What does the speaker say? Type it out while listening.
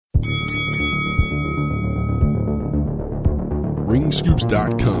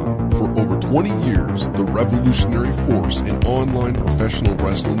ringscoops.com. For over 20 years, the revolutionary force in online professional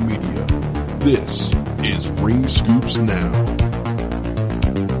wrestling media. This is Ring Scoops Now.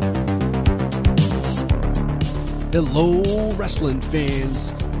 Hello, wrestling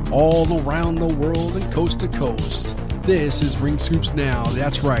fans all around the world and coast to coast. This is Ring Scoops Now.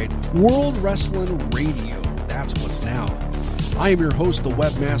 That's right, World Wrestling Radio. That's what's now. I am your host, the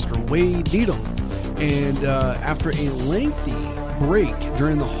webmaster, Wade Needham. And after a lengthy break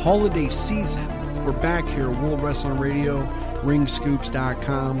during the holiday season, we're back here at World Wrestling Radio,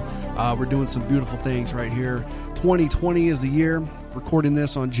 ringscoops.com. We're doing some beautiful things right here. 2020 is the year. Recording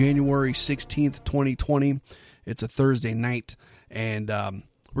this on January 16th, 2020. It's a Thursday night, and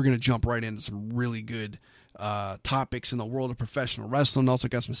we're going to jump right into some really good topics in the world of professional wrestling. Also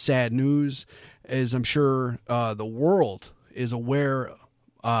got some sad news, as I'm sure the world is aware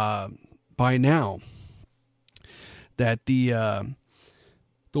by now, that the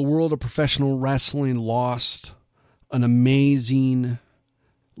world of professional wrestling lost an amazing,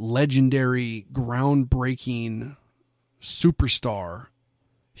 legendary, groundbreaking superstar,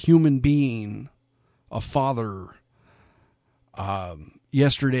 human being, a father.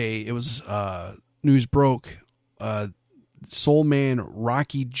 Yesterday, it was news broke. Soul Man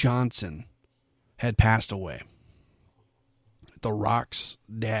Rocky Johnson had passed away. The Rock's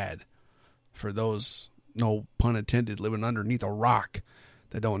dad. For those, no pun intended, living underneath a rock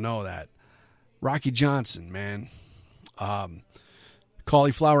that don't know that. Rocky Johnson, man.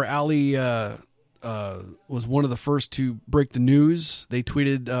 Cauliflower Alley was one of the first to break the news. They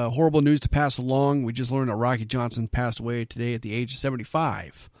tweeted, horrible news to pass along. We just learned that Rocky Johnson passed away today at the age of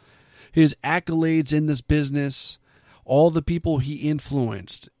 75. His accolades in this business, all the people he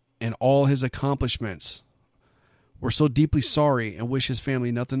influenced, and all his accomplishments. We're so deeply sorry and wish his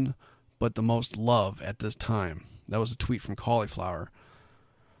family nothing but the most love at this time. That was a tweet from Cauliflower.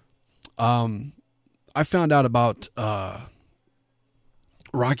 I found out about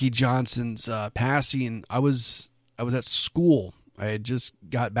Rocky Johnson's passing. I was at school. I had just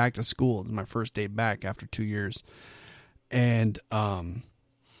got back to school. It was my first day back after 2 years, and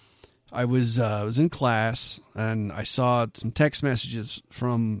I was in class, and I saw some text messages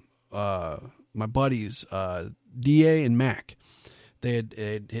from my buddies, DA and Mac. They had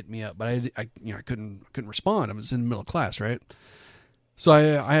hit me up, but I couldn't respond. I was in the middle of class, right? So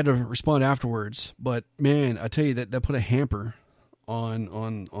I had to respond afterwards. But man, I tell you that put a hamper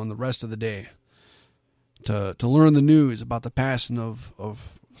on the rest of the day to learn the news about the passing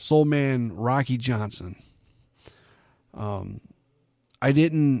of Soul Man Rocky Johnson. I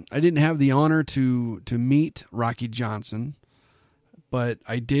didn't have the honor to meet Rocky Johnson, but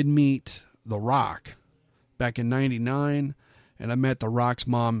I did meet The Rock back in '99, and I met The Rock's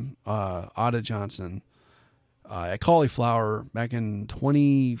mom, Ada Johnson, at Cauliflower back in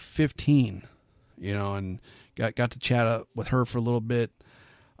 2015. And got to chat up with her for a little bit.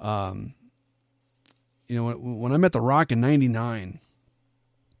 When I met The Rock in '99,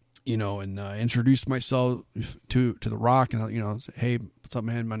 and introduced myself to The Rock, and said, "Hey, what's up,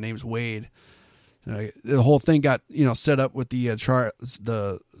 man? My name's Wade." And the whole thing got set up with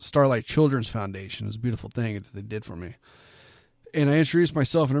the Starlight Children's Foundation. It was a beautiful thing that they did for me. And I introduced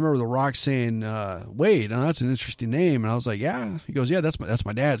myself, and I remember The Rock saying, "Wade, that's an interesting name." And I was like, "Yeah." He goes, "Yeah, that's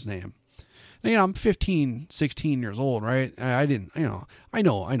my dad's name." Now, I'm 15, 16 years old, right? I didn't, I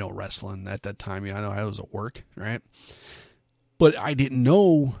know wrestling at that time. I know I was at work, right? But I didn't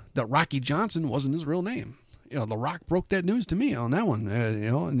know that Rocky Johnson wasn't his real name. The Rock broke that news to me on that one,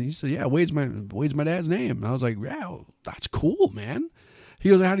 and he said, "Yeah, Wade's my dad's name." And I was like, "Yeah, that's cool, man." He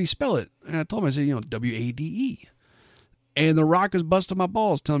goes, "How do you spell it?" And I told him, I said, WADE. And The Rock was busting my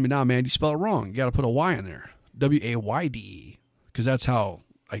balls, telling me, "Nah, man, you spell it wrong. You got to put a Y in there. WAYDE." Because that's how,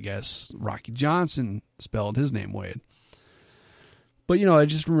 I guess, Rocky Johnson spelled his name, Wade. But, I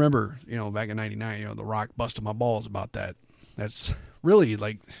just remember, back in '99, The Rock busting my balls about that. That's really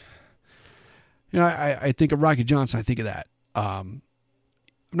like, I think of Rocky Johnson, I think of that.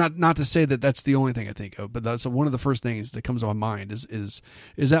 Not to say that that's the only thing I think of, but that's one of the first things that comes to my mind is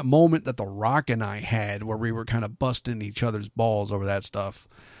that moment that The Rock and I had where we were kind of busting each other's balls over that stuff.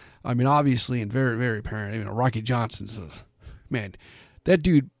 I mean, obviously, and very, very apparent. Rocky Johnson's, man, that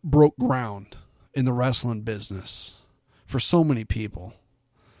dude broke ground in the wrestling business for so many people.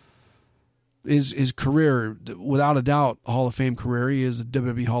 His career, without a doubt, a Hall of Fame career. He is a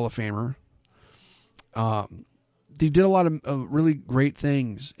WWE Hall of Famer. He did a lot of really great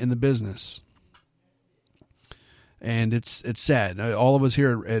things in the business, and it's sad. All of us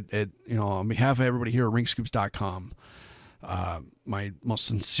here at on behalf of everybody here at ringscoops.com, my most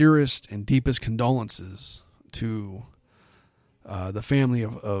sincerest and deepest condolences to the family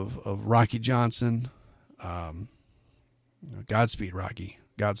of Rocky Johnson. Godspeed, Rocky.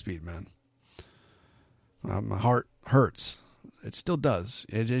 Godspeed, man. My heart hurts. It still does.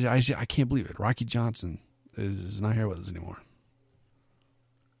 I can't believe it. Rocky Johnson is not here with us anymore.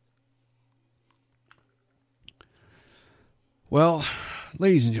 Well,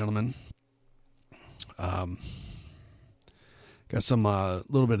 ladies and gentlemen, got some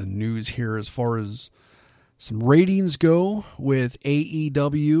little bit of news here as far as some ratings go with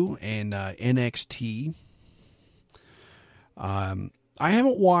AEW and NXT. I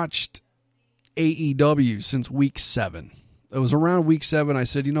haven't watched AEW since week 7. It was around week 7. I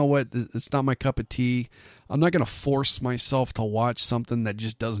said, you know what? It's not my cup of tea. I'm not going to force myself to watch something that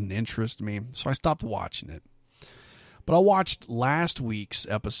just doesn't interest me. So I stopped watching it. But I watched last week's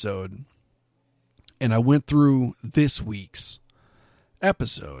episode, and I went through this week's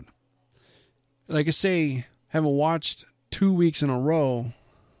episode. And like I say, haven't watched 2 weeks in a row.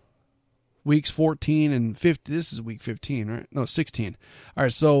 Weeks 14 and 50. This is week 15, right? No, 16. All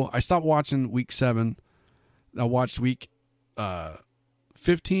right, so I stopped watching week 7. I watched week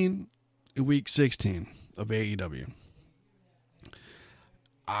 15 and week 16 of AEW.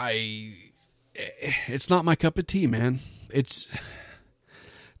 It's not my cup of tea, man.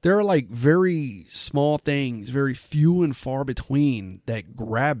 There are like very small things, very few and far between that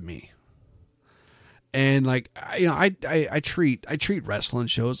grab me. And like, I treat wrestling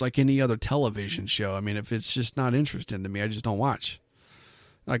shows like any other television show. I mean, if it's just not interesting to me, I just don't watch.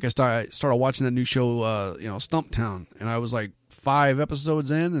 Like I started watching that new show, Stumptown, and I was like 5 episodes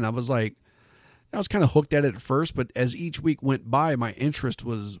in, and I was kind of hooked at it at first, but as each week went by, my interest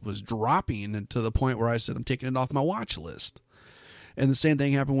was dropping, and to the point where I said I'm taking it off my watch list. And the same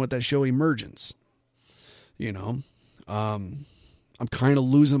thing happened with that show Emergence. I'm kind of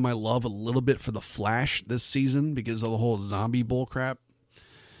losing my love a little bit for The Flash this season because of the whole zombie bull crap.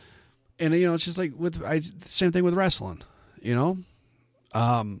 And, it's just like same thing with wrestling,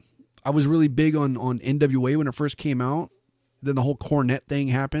 I was really big on NWA when it first came out. Then the whole Cornette thing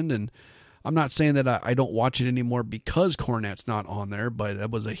happened, and I'm not saying that I don't watch it anymore because Cornette's not on there, but that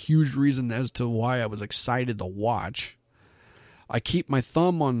was a huge reason as to why I was excited to watch. I keep my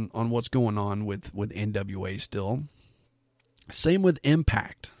thumb on what's going on with NWA still. Same with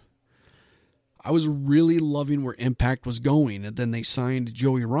Impact. I was really loving where Impact was going, and then they signed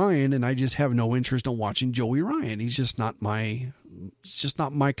Joey Ryan, and I just have no interest in watching Joey Ryan. It's just not my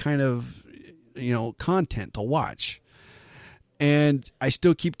kind of, content to watch. And I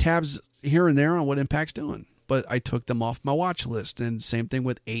still keep tabs here and there on what Impact's doing, but I took them off my watch list. And same thing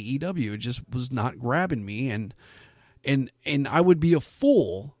with AEW. It just was not grabbing me, and I would be a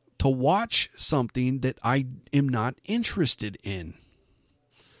fool to watch something that I am not interested in.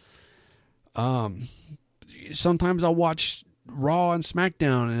 Sometimes I'll watch Raw and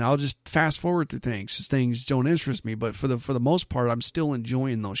SmackDown, and I'll just fast forward through things as things don't interest me. But for the most part, I'm still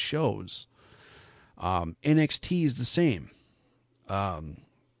enjoying those shows. NXT is the same.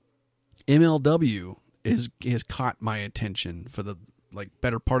 MLW has caught my attention for the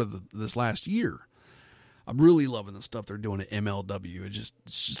better part of this last year. I'm really loving the stuff they're doing at MLW. It's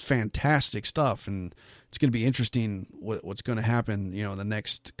just fantastic stuff, and it's going to be interesting what's going to happen, in the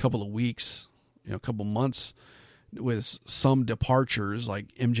next couple of weeks, couple months, with some departures.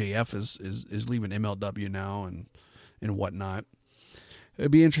 Like MJF is leaving MLW now and whatnot.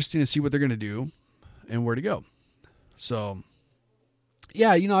 It'd be interesting to see what they're going to do and where to go. So,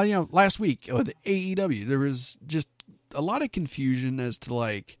 yeah, last week with AEW, there was just a lot of confusion as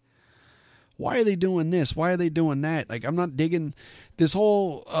to why are they doing this? Why are they doing that? I'm not digging this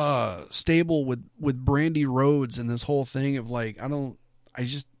whole stable with Brandy Rhodes and this whole thing of what,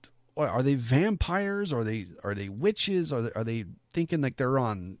 are they vampires? Are they witches? Are they thinking they're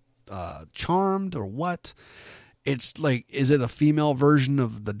on Charmed or what? It's is it a female version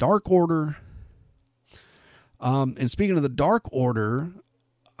of the Dark Order? And speaking of the Dark Order,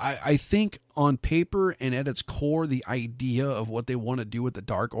 I think on paper and at its core, the idea of what they want to do with the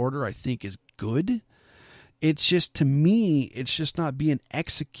Dark Order, I think, is good. It's just, to me, it's just not being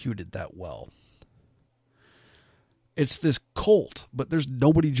executed that well. It's this cult, but there's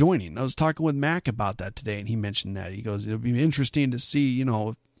nobody joining. I was talking with Mac about that today, and he mentioned that. He goes, it'll be interesting to see,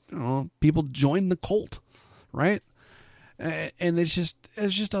 people join the cult, right? And it's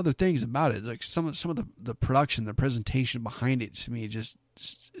just other things about it. Like some of the production, the presentation behind it, to me, it's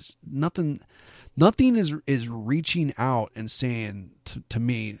nothing is reaching out and saying to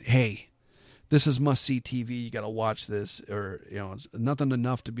me, hey, this is must see TV. You got to watch this, or it's nothing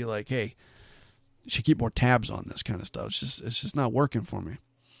enough to be like, hey, you should keep more tabs on this kind of stuff. It's just not working for me.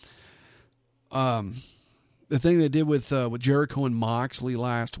 the thing they did with Jericho and Moxley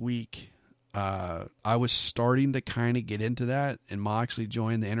last week, I was starting to kind of get into that, and Moxley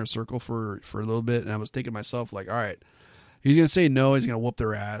joined the Inner Circle for a little bit, and I was thinking to myself, like, all right, he's going to say no, he's going to whoop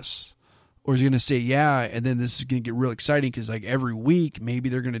their ass, or he's going to say yeah, and then this is going to get real exciting because, like, every week, maybe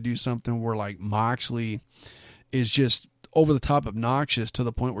they're going to do something where, like, Moxley is just over the top obnoxious to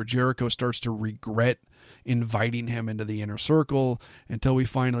the point where Jericho starts to regret inviting him into the Inner Circle until we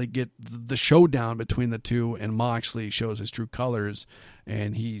finally get the showdown between the two, and Moxley shows his true colors,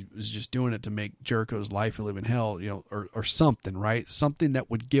 and he was just doing it to make Jericho's life a living hell, you know, or something, right? Something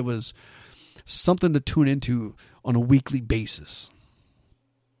that would give us something to tune into on a weekly basis.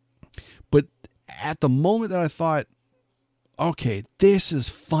 But at the moment that I thought, okay, this is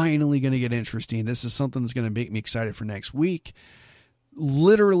finally going to get interesting, this is something that's going to make me excited for next week,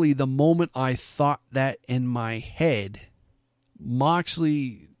 literally the moment I thought that in my head,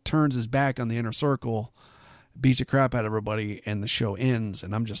 Moxley turns his back on the Inner Circle, beats the crap out of everybody, and the show ends.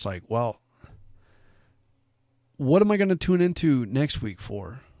 And I'm just like, well, what am I going to tune into next week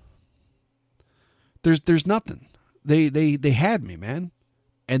for? There's nothing. They had me, man.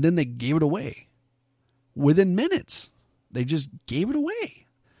 And then they gave it away. Within minutes, they just gave it away.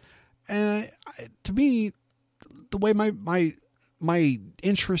 And to me, the way my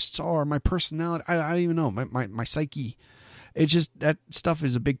interests are, my personality, I don't even know, my psyche, it just, that stuff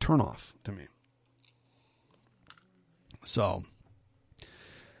is a big turnoff to me. So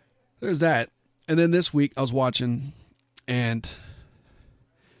there's that. And then this week I was watching, and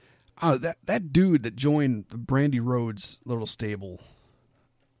that dude that joined the Brandy Rhodes little stable,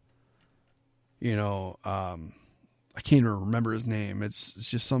 you know, I can't even remember his name. It's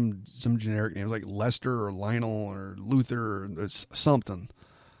just some generic name, like Lester or Lionel or Luther or something.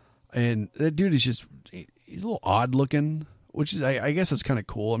 And that dude is just, he's a little odd looking, which is, I guess it's kind of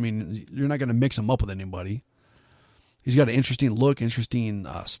cool. I mean, you're not going to mix him up with anybody. He's got an interesting look, interesting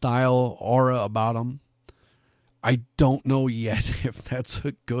style, aura about him. I don't know yet if that's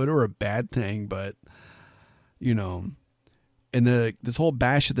a good or a bad thing, but, you know, and this whole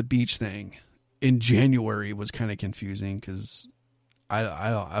Bash at the Beach thing in January was kind of confusing because I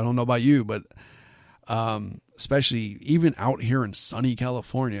don't know about you, but especially even out here in sunny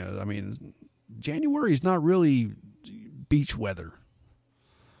California, I mean, January is not really beach weather.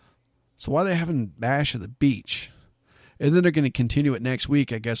 So why are they having Bash at the Beach? And then they're going to continue it next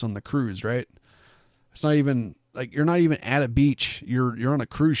week, I guess, on the cruise, right? It's not even like you're not even at a beach. You're on a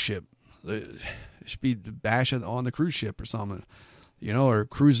cruise ship. It should be Bash on the cruise ship or something, you know, or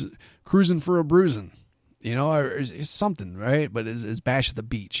cruising for a bruising, you know, or it's something, right? But it's Bash at the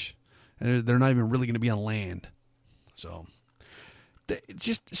Beach. And they're not even really going to be on land. So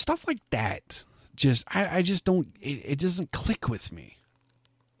just stuff like that. I just don't, it doesn't click with me.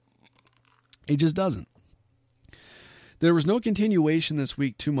 It just doesn't. There was no continuation this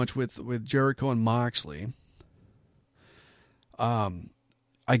week too much with Jericho and Moxley. I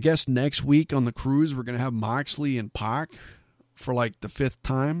guess next week on the cruise, we're going to have Moxley and Pac for like the 5th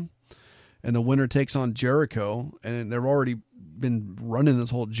time. And the winner takes on Jericho. And they've already been running this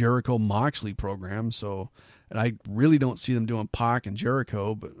whole Jericho-Moxley program. So, and I really don't see them doing Pac and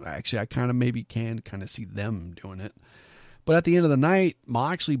Jericho. But actually, I kind of maybe can kind of see them doing it. But at the end of the night,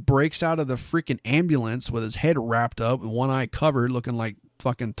 Moxley breaks out of the freaking ambulance with his head wrapped up and one eye covered, looking like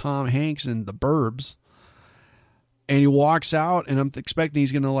fucking Tom Hanks in The Burbs. And he walks out, and I'm expecting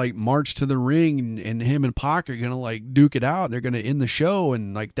he's going to, like, march to the ring, and him and Pac are going to, like, duke it out. They're going to end the show,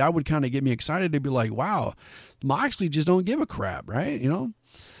 and, like, that would kind of get me excited to be like, wow, Moxley just don't give a crap, right? You know?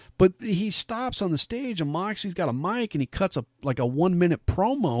 But he stops on the stage, and Moxley's got a mic, and he cuts a 1-minute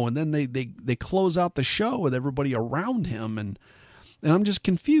promo, and then they close out the show with everybody around him, and I'm just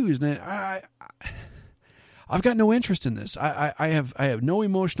confused. And I've got no interest in this. I have no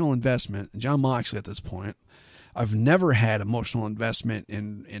emotional investment in Jon Moxley at this point. I've never had emotional investment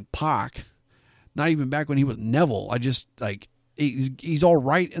in Pac, not even back when he was Neville. I just, like, he's all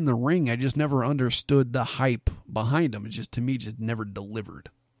right in the ring. I just never understood the hype behind him. It just, to me, just never delivered.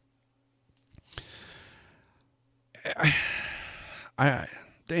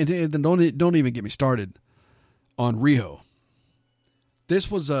 Don't even get me started on Riho. This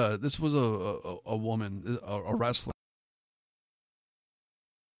was a woman, a wrestler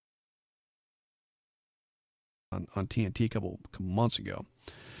on TNT a couple months ago,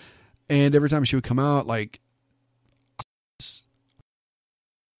 and every time she would come out, like,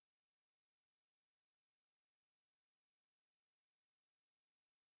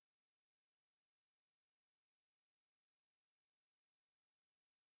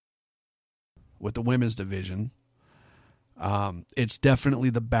 with the women's division, It's definitely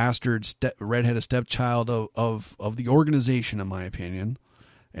the bastard redheaded stepchild of the organization, in my opinion,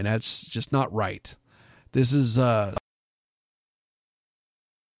 and that's just not right. This is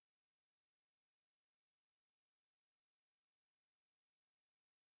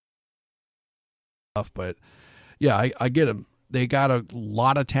but yeah, I get them. They got a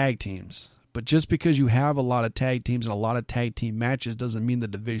lot of tag teams, but just because you have a lot of tag teams and a lot of tag team matches doesn't mean the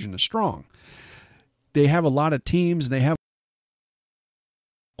division is strong. They have a lot of teams, and they have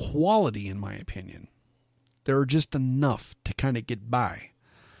quality, in my opinion. There are just enough to kind of get by.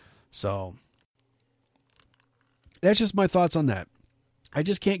 So that's just my thoughts on that. I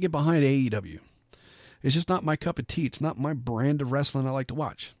just can't get behind AEW. It's just not my cup of tea. It's not my brand of wrestling I like to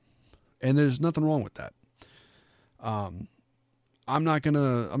watch. And there's nothing wrong with that. I'm not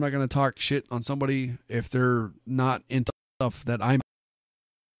gonna talk shit on somebody if they're not into stuff that I'm.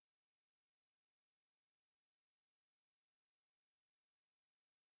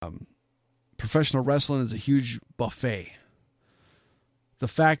 Professional wrestling is a huge buffet. The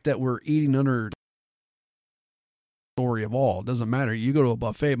fact that we're eating under story of all doesn't matter. You go to a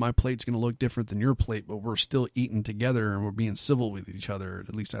buffet, my plate's going to look different than your plate, but we're still eating together and we're being civil with each other.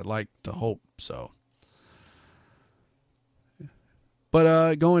 At least I'd like to hope so.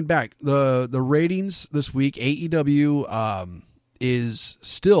 But going back, the ratings this week, AEW is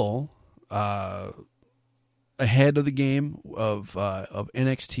still ahead of the game of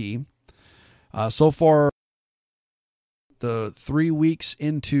NXT. So far, the 3 weeks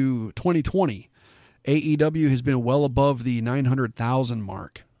into 2020, AEW has been well above the 900,000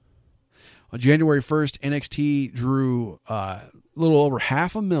 mark. On January 1st, NXT drew a little over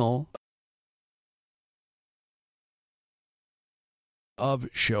 500,000 of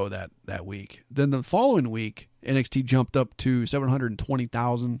show that week. Then the following week, NXT jumped up to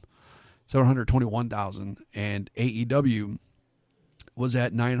 720,000, 721,000, and AEW was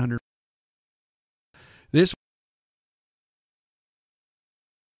at 900. This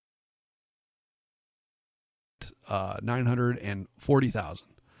 940,000.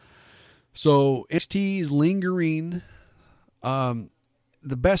 So NXT is lingering. The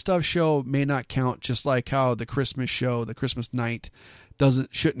best of show may not count, just like how the Christmas show, the Christmas night,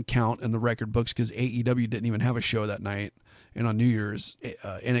 shouldn't count in the record books because AEW didn't even have a show that night. And on New Year's,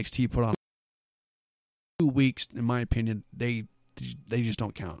 NXT put on 2 weeks. In my opinion, they just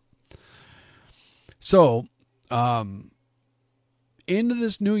don't count. So, into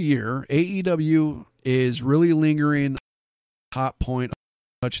this new year, AEW is really lingering top point,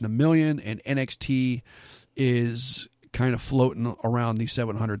 touching 1 million, and NXT is kind of floating around the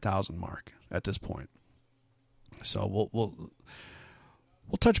 700,000 mark at this point. So we'll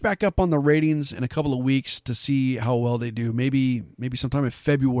touch back up on the ratings in a couple of weeks to see how well they do. Maybe sometime in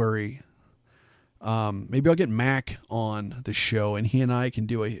February. Maybe I'll get Mac on the show, and he and I can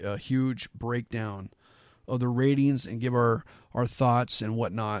do a huge breakdown of the ratings and give our thoughts and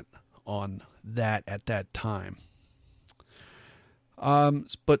whatnot on that at that time.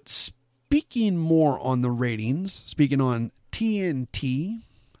 But speaking more on the ratings, speaking on TNT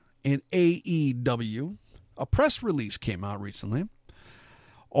and AEW, a press release came out recently.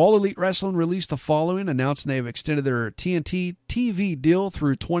 All Elite Wrestling released the following, announcing they have extended their TNT TV deal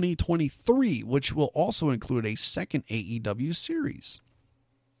through 2023, which will also include a second AEW series.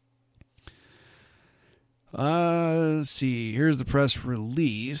 Let's see. Here's the press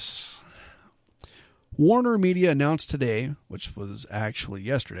release. Warner Media announced today, which was actually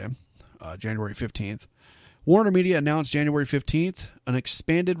yesterday, January 15th. Warner Media announced January 15th an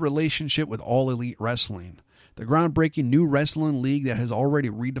expanded relationship with All Elite Wrestling, the groundbreaking new wrestling league that has already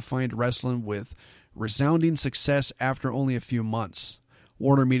redefined wrestling with resounding success after only a few months.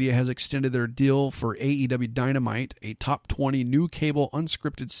 Warner Media has extended their deal for AEW Dynamite, a top 20 new cable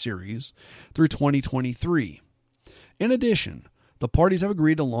unscripted series, through 2023. In addition, the parties have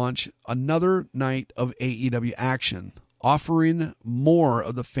agreed to launch another night of AEW action, offering more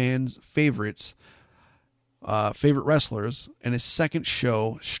of the fans' favorite wrestlers and a second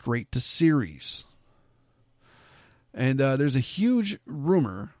show straight to series. And there's a huge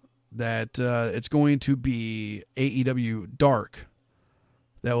rumor that it's going to be AEW Dark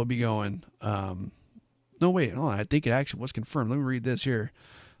that will be going. No, wait. Oh, I think it actually was confirmed. Let me read this here.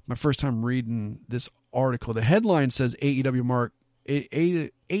 My first time reading this article. The headline says AEW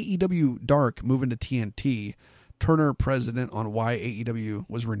Dark moving to TNT. Turner president on why AEW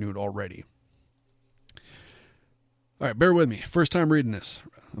was renewed already. All right, bear with me. First time reading this.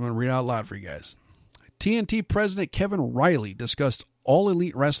 I'm going to read it out loud for you guys. TNT President Kevin Riley discussed All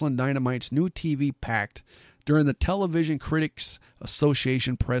Elite Wrestling Dynamite's new TV pact during the Television Critics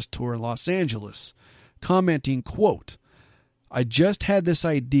Association press tour in Los Angeles, commenting, quote, I just had this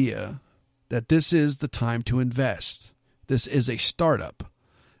idea that this is the time to invest. This is a startup.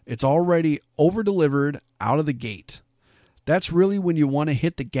 It's already over-delivered out of the gate. That's really when you want to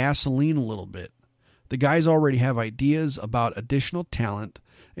hit the gasoline a little bit. The guys already have ideas about additional talent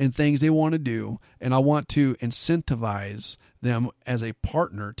and things they want to do, and I want to incentivize them as a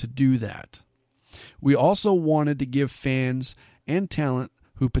partner to do that. We also wanted to give fans and talent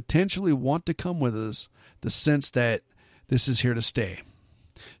who potentially want to come with us the sense that this is here to stay.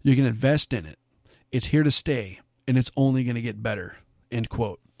 You can invest in it. It's here to stay, and it's only going to get better, end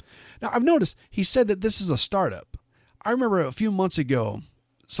quote. Now, I've noticed he said that this is a startup. I remember a few months ago,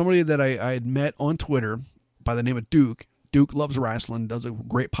 somebody that I had met on Twitter by the name of Duke Loves Wrestling, does a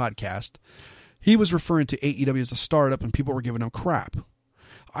great podcast. He was referring to AEW as a startup, and people were giving him crap.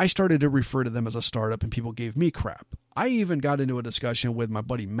 I started to refer to them as a startup, and people gave me crap. I even got into a discussion with my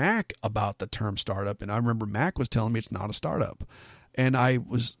buddy Mac about the term startup, and I remember Mac was telling me it's not a startup. And I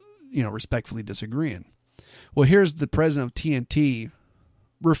was, respectfully disagreeing. Well, here's the president of TNT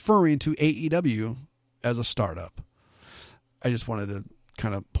referring to AEW as a startup. I just wanted to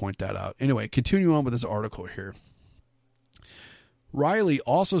kind of point that out. Anyway, continue on with this article here. Riley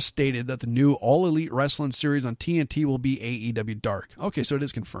also stated that the new All Elite Wrestling series on TNT will be AEW Dark. Okay, so it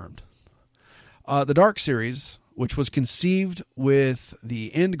is confirmed. The Dark series, which was conceived with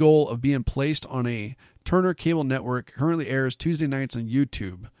the end goal of being placed on a Turner cable network, currently airs Tuesday nights on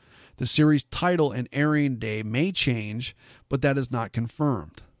YouTube. The series title and airing day may change, but that is not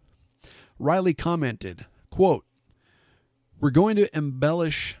confirmed. Riley commented, quote, "We're going to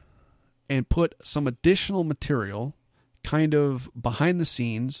embellish and put some additional material, kind of behind the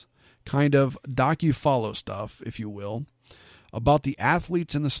scenes, kind of docu-follow stuff, if you will, about the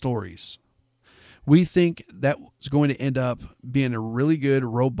athletes and the stories. We think that's going to end up being a really good,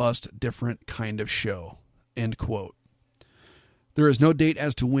 robust, different kind of show," end quote. There is no date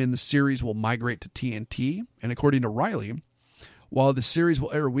as to when the series will migrate to TNT, and according to Riley, while the series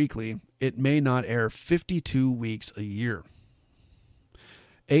will air weekly, it may not air 52 weeks a year.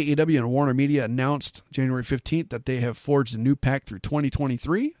 AEW and Warner Media announced January 15th that they have forged a new pact through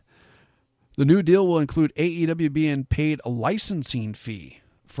 2023. The new deal will include AEW being paid a licensing fee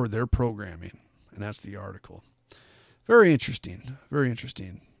for their programming. And that's the article. Very interesting. Very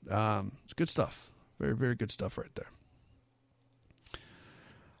interesting. It's good stuff. Very, very good stuff right there.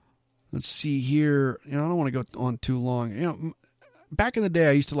 Let's see here. I don't want to go on too long. Back in the day,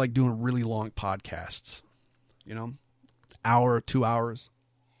 I used to like doing really long podcasts. Hour, 2 hours.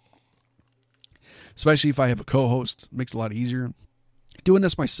 Especially if I have a co-host, it makes it a lot easier. Doing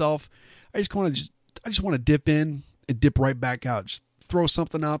this myself, I just want to dip in and dip right back out. Just throw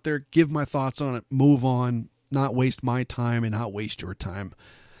something out there, give my thoughts on it, move on, not waste my time and not waste your time.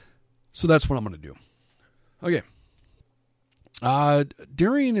 So that's what I'm going to do. Okay.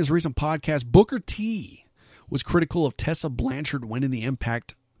 During his recent podcast, Booker T was critical of Tessa Blanchard winning the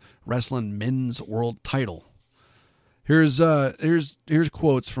Impact Wrestling Men's World Title. Here's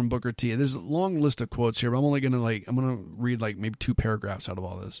quotes from Booker T. There's a long list of quotes here, but I'm only going to read maybe 2 paragraphs out of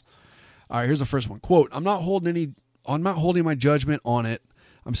all this. All right, here's the first one. Quote, I'm not holding my judgment on it.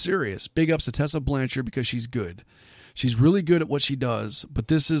 I'm serious. Big ups to Tessa Blanchard because she's good. She's really good at what she does, but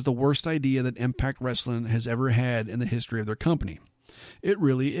this is the worst idea that Impact Wrestling has ever had in the history of their company. It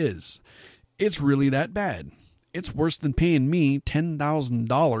really is. It's really that bad. It's worse than paying me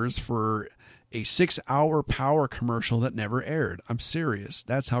 $10,000 for a 6-hour power commercial that never aired. I'm serious.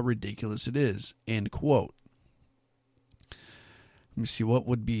 That's how ridiculous it is. End quote. Let me see what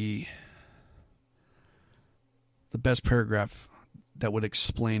would be the best paragraph that would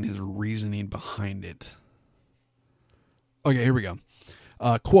explain his reasoning behind it. Okay, here we go.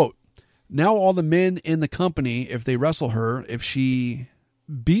 Quote, now all the men in the company, if they wrestle her, if she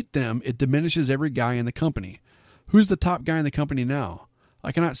beat them, it diminishes every guy in the company. Who's the top guy in the company now?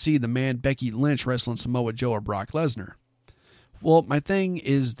 I cannot see the man Becky Lynch wrestling Samoa Joe or Brock Lesnar. Well, my thing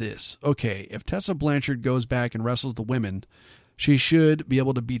is this. Okay, if Tessa Blanchard goes back and wrestles the women, she should be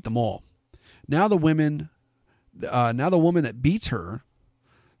able to beat them all. Now the woman that beats her,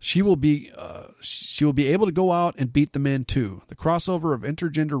 she will be able to go out and beat the men too. The crossover of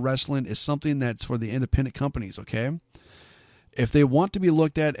intergender wrestling is something that's for the independent companies, okay? If they want to be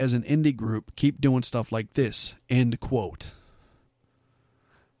looked at as an indie group, keep doing stuff like this. End quote.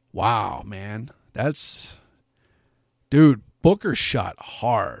 Wow, man. Dude, Booker shot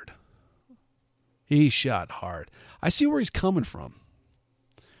hard. He shot hard. I see where he's coming from.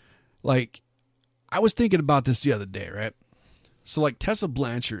 I was thinking about this the other day, right? So, Tessa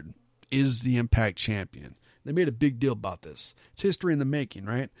Blanchard is the Impact champion. They made a big deal about this. It's history in the making,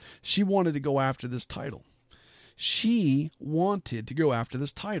 right? She wanted to go after this title. she wanted to go after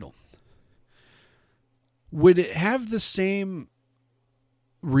this title. Would it have the same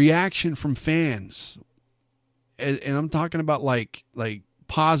reaction from fans? And I'm talking about like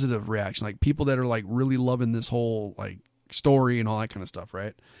positive reaction, like people that are like really loving this whole like story and all that kind of stuff,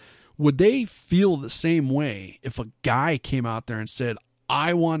 right? Would they feel the same way if a guy came out there and said,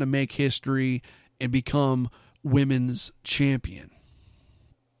 I want to make history and become women's champion?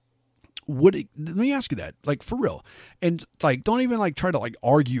 Let me ask you that, like, for real. And like, don't even like try to like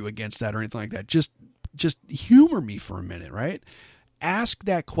argue against that or anything like that. Just humor me for a minute, right? Ask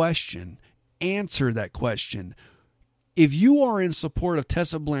that question, answer that question. If you are in support of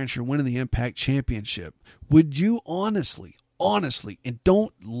Tessa Blanchard winning the Impact Championship, would you honestly, and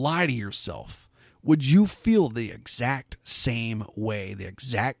don't lie to yourself, would you feel the exact same way, the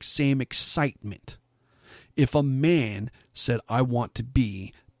exact same excitement if a man said, I want to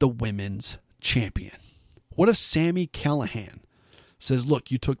be the women's champion? What if Sami Callihan says,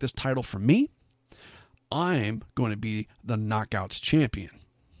 look, you took this title from me. I'm going to be the Knockouts champion.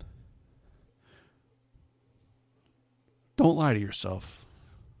 Don't lie to yourself.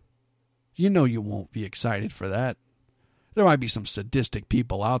 You know you won't be excited for that. There might be some sadistic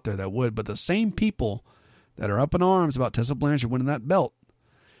people out there that would, but the same people that are up in arms about Tessa Blanchard winning that belt,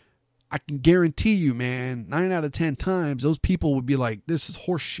 I can guarantee you, man, 9 out of 10 times, those people would be like, this is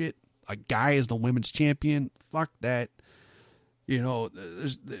horse shit. A guy is the women's champion. Fuck that. You know,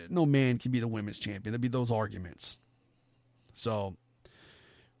 no man can be the women's champion. There'd be those arguments. So,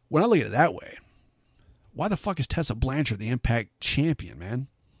 when I look at it that way, why the fuck is Tessa Blanchard the Impact champion, man?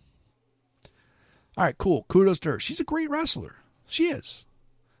 All right, cool. Kudos to her. She's a great wrestler. She is.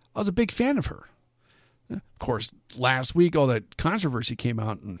 I was a big fan of her. Of course, last week, all that controversy came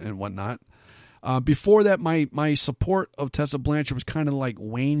out and whatnot. Before that, my support of Tessa Blanchard was kind of like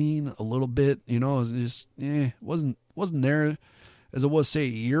waning a little bit. You know, it was just, wasn't there as it was, say, a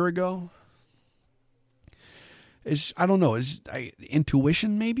year ago. I don't know. It's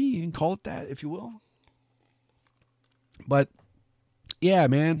intuition, maybe you can call it that, if you will. But yeah,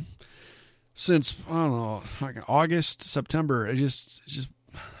 man, since, I don't know, like August, September, it just,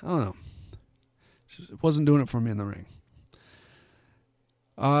 I don't know. It wasn't doing it for me in the ring.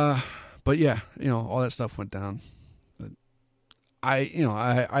 But yeah, you know, all that stuff went down. But I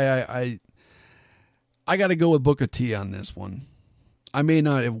got to go with Booker T on this one. I may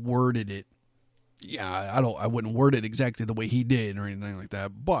not have worded it. Yeah, I wouldn't word it exactly the way he did or anything like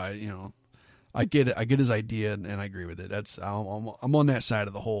that. But, you know, I get it. I get his idea and I agree with it. I'm on that side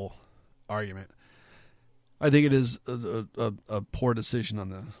of the whole argument. I think it is a poor decision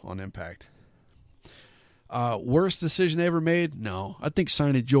on Impact. Worst decision they ever made? No. I think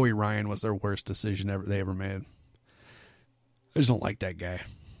signing Joey Ryan was their worst decision they ever made. I just don't like that guy.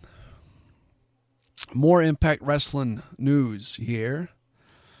 More Impact Wrestling news here.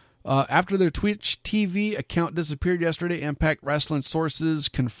 After their Twitch TV account disappeared yesterday, Impact Wrestling sources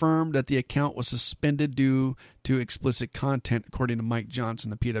confirmed that the account was suspended due to explicit content, according to Mike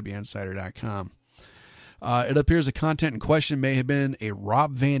Johnson of PWInsider.com. It appears the content in question may have been a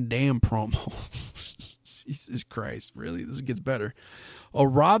Rob Van Dam promo. Jesus Christ, really? This gets better. A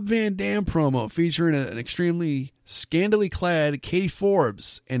Rob Van Dam promo featuring an extremely scantily clad Katie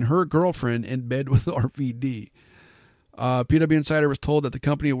Forbes and her girlfriend in bed with RVD. PW Insider was told that the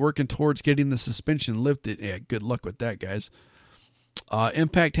company working towards getting the suspension lifted. Yeah, good luck with that, guys.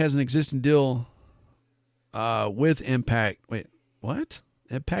 Impact has an existing deal with Impact. Wait, what?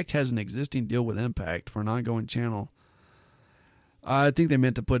 Impact has an existing deal with Impact for an ongoing channel. I think they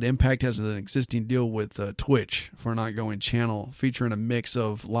meant to put Impact has an existing deal with Twitch for an ongoing channel featuring a mix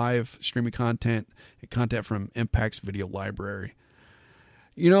of live streaming content and content from Impact's video library.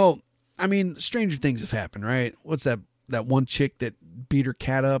 You know, I mean, stranger things have happened, right? What's that one chick that beat her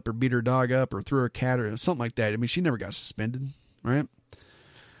cat up or beat her dog up or threw her cat or something like that? I mean, she never got suspended, right?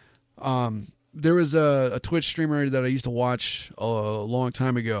 There was a Twitch streamer that I used to watch a long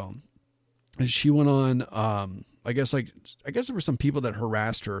time ago. And she went on, I guess there were some people that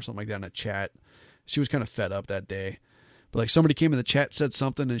harassed her or something like that in a chat. She was kind of fed up that day. But like somebody came in the chat, said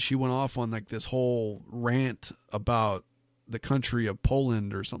something, and she went off on like this whole rant about the country of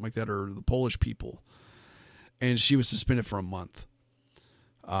Poland or something like that, or the Polish people. And she was suspended for a month.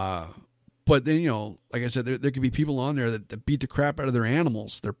 But then, you know, like I said, there could be people on there that beat the crap out of their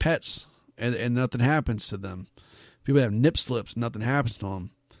animals, their pets, and nothing happens to them. People have nip slips, nothing happens to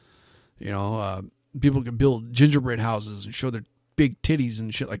them. You know, people can build gingerbread houses and show their big titties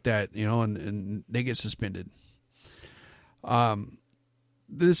and shit like that, you know, and they get suspended.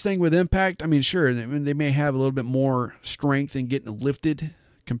 This thing with Impact, I mean, sure, they may have a little bit more strength in getting lifted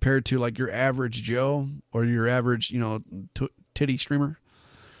compared to like your average Joe or your average, titty streamer.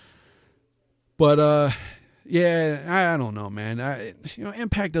 But, yeah, I don't know, man.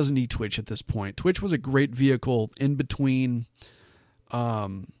 Impact doesn't need Twitch at this point. Twitch was a great vehicle in between,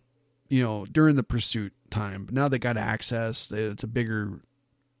 during the Pursuit time. But now they got access. It's a bigger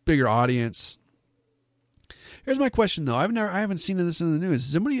audience. Here's my question though. I haven't seen this in the news.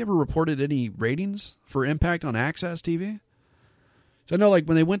 Has anybody ever reported any ratings for Impact on Access TV? So I know like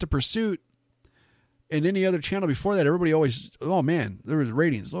when they went to Pursuit and any other channel before that, everybody always, oh man, there was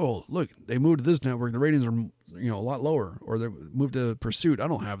ratings. Oh, look, they moved to this network. The ratings are, a lot lower, or they moved to Pursuit. I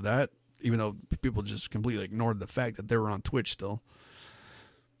don't have that, even though people just completely ignored the fact that they were on Twitch still.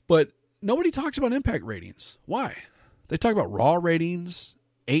 But nobody talks about Impact ratings. Why? They talk about Raw ratings,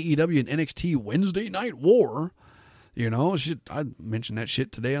 AEW and NXT Wednesday Night War. I mentioned that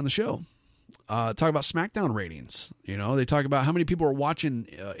shit today on the show. Talk about SmackDown ratings. They talk about how many people are watching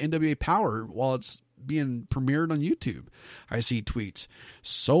NWA Power while it's being premiered on YouTube. I see tweets.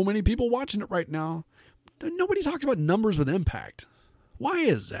 So many people watching it right now. Nobody talks about numbers with Impact. Why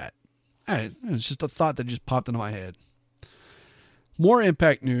is that? It's just a thought that just popped into my head. More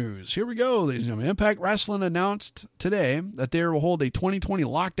Impact news. Here we go, ladies and gentlemen. Impact Wrestling announced today that they will hold a 2020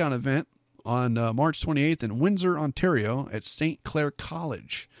 lockdown event on March 28th in Windsor, Ontario at St. Clair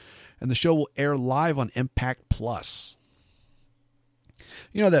College. And the show will air live on Impact Plus.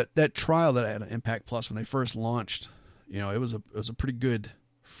 That trial that I had on Impact Plus when they first launched, it was a pretty good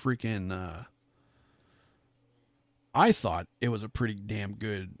freaking, I thought it was a pretty damn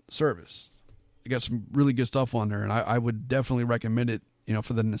good service. They got some really good stuff on there, and I would definitely recommend it,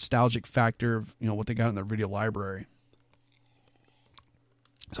 for the nostalgic factor of, what they got in their video library.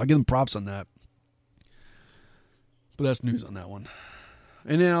 So I give them props on that. But that's news on that one.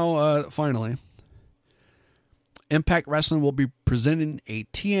 And now, finally, Impact Wrestling will be presenting a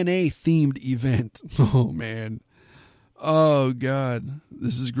TNA-themed event. Oh, man. Oh, God.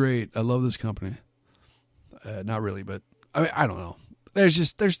 This is great. I love this company. Not really, but I don't know.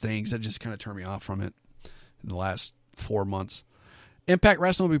 There's things that just kind of turn me off from it in the last 4 months. Impact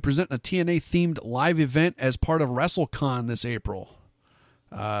Wrestling will be presenting a TNA-themed live event as part of WrestleCon this April.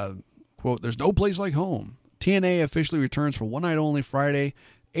 Quote, "There's no place like home. TNA officially returns for one night only Friday,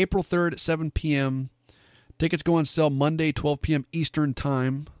 April 3rd at 7 p.m. Tickets go on sale Monday, 12 p.m. Eastern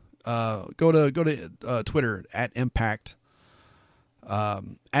Time. Go to Twitter at Impact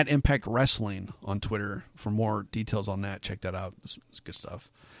Wrestling on Twitter for more details on that. Check that out. It's good stuff.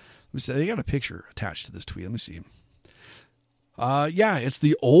 Let me see. They got a picture attached to this tweet. Let me see. Yeah, it's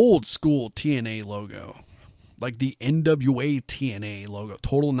the old school TNA logo, like the NWA TNA logo.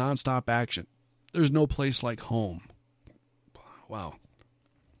 Total nonstop action. There's no place like home. Wow.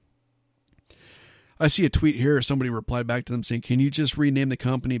 I see a tweet here. Somebody replied back to them saying, "Can you just rename the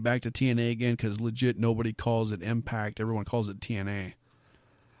company back to TNA again? Because legit nobody calls it Impact. Everyone calls it TNA."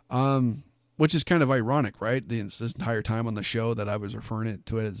 Which is kind of ironic, right? This entire time on the show that I was referring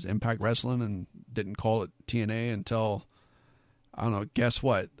to it as Impact Wrestling and didn't call it TNA until, I don't know, guess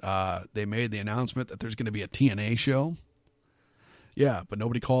what? They made the announcement that there's going to be a TNA show. Yeah, but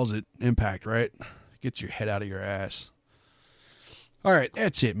nobody calls it Impact, right? Get your head out of your ass. All right,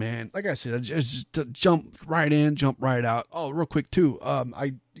 that's it, man. Like I said, I just jump right in, jump right out. Oh, real quick too.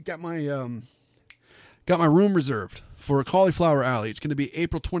 I got my room reserved for Cauliflower Alley. It's going to be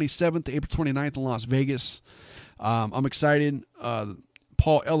April 27th to April 29th in Las Vegas. I'm excited.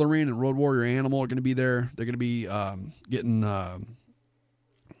 Paul Ellering and Road Warrior Animal are going to be there. They're going to be they're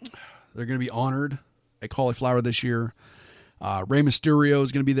going to be honored at Cauliflower this year. Rey Mysterio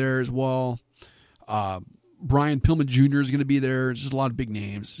is going to be there as well. Brian Pillman Jr. is going to be there. Just a lot of big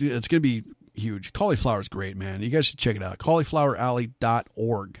names. It's going to be huge. Cauliflower is great, man. You guys should check it out.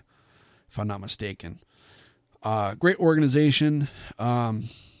 CauliflowerAlley.org, if I'm not mistaken. Great organization. I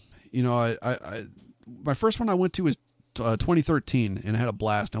my first one I went to was 2013, and I had a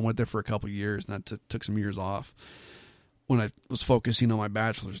blast. I went there for a couple of years, and I took some years off when I was focusing on my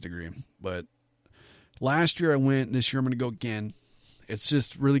bachelor's degree. But last year I went. This year I'm going to go again. It's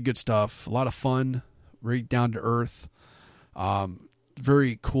just really good stuff. A lot of fun. Very down to earth.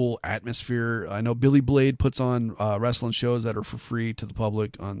 Very cool atmosphere. I know Billy Blade puts on wrestling shows that are for free to the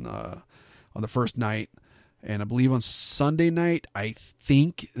public on the first night. And I believe on Sunday night, I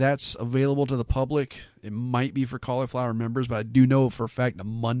think that's available to the public. It might be for Cauliflower members, but I do know for a fact the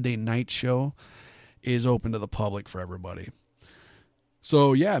Monday night show is open to the public for everybody.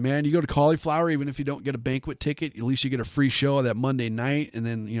 So, yeah, man, you go to Cauliflower, even if you don't get a banquet ticket, at least you get a free show that Monday night. And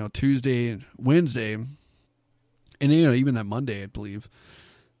then, Tuesday and Wednesday, and, even that Monday, I believe,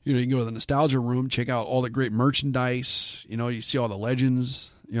 You know, you can go to the Nostalgia Room, check out all the great merchandise. You know, you see all the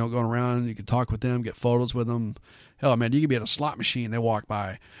legends, you know, going around. You can talk with them, get photos with them. Hell, man, you could be at a slot machine. They walk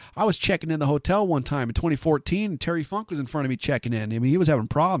by. I was checking in the hotel one time in 2014, and Terry Funk was in front of me checking in. I mean, he was having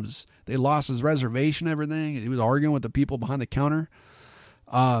problems. They lost his reservation and everything. He was arguing with the people behind the counter.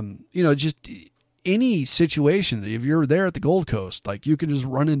 You know, just any situation. If you're there at the Gold Coast, like, you can just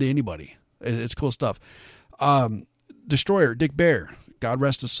run into anybody. It's cool stuff. Destroyer, Dick Bear, God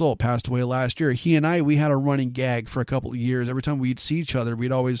rest his soul, passed away last year. He and we had a running gag for a couple of years. Every time we'd see each other,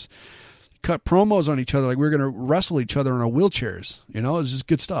 we'd always cut promos on each other like we were going to wrestle each other in our wheelchairs. You know, it's just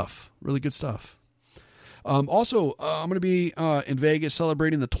good stuff. Really good stuff. Also, I'm going to be in Vegas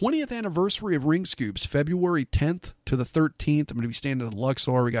celebrating the 20th anniversary of Ring Scoops, February 10th to the 13th. I'm going to be staying at the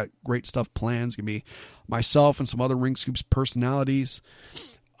Luxor. We got great stuff planned. It's going to be myself and some other Ring Scoops personalities.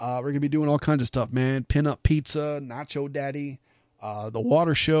 We're going to be doing all kinds of stuff, man. Pin Up Pizza, Nacho Daddy, the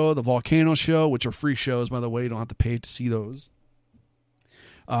Water Show, the Volcano Show, which are free shows, by the way. You don't have to pay to see those.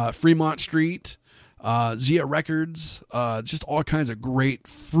 Fremont Street, Zia Records, just all kinds of great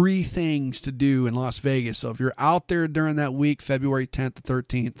free things to do in Las Vegas. So if you're out there during that week, February 10th to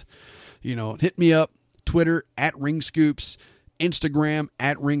 13th, you know, hit me up. Twitter at Ring Scoops, Instagram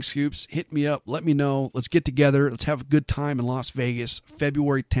at Ring Scoops. Hit me up. Let me know. Let's get together. Let's have a good time in Las Vegas,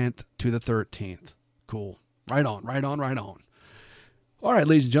 February 10th to the 13th. Cool. Right on, right on, right on. All right,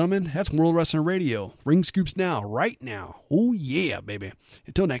 ladies and gentlemen, that's World Wrestling Radio. Ring Scoops now, right now. Oh, yeah, baby.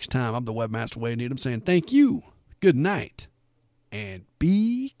 Until next time, I'm the Webmaster Wade Needham saying thank you, good night, and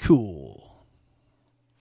be cool.